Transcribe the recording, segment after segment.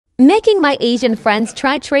Making my Asian friends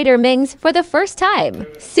try Trader Ming's for the first time.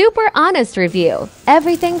 Super honest review.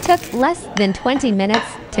 Everything took less than 20 minutes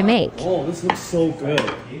to make. Oh, this looks so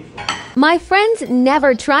good. My friends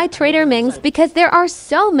never tried Trader Ming's because there are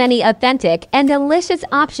so many authentic and delicious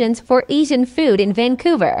options for Asian food in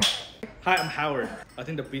Vancouver. Hi, I'm Howard. I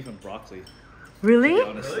think the beef and broccoli. Really? To be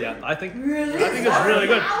honest, yeah. I think it's really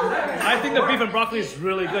good. I think the beef and broccoli is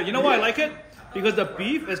really good. You know why I like it? Because the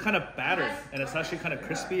beef is kind of battered and it's actually kind of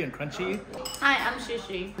crispy and crunchy. Hi, I'm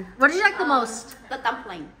Shishi. What did you like the most? The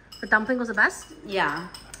dumpling. The dumpling was the best? Yeah.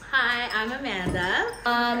 Hi, I'm Amanda.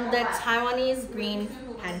 The Taiwanese green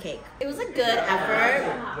pancake. It was a good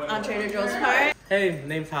effort on Trader Joe's part. Hey,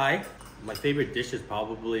 name's Hai. My favorite dish is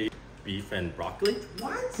probably beef and broccoli.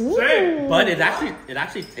 What? Same. But it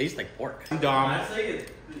actually tastes like pork. Dom,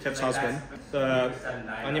 Tiff's husband. The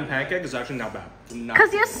onion pancake is actually not bad.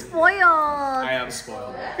 Because you're spoiled. I am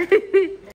spoiled.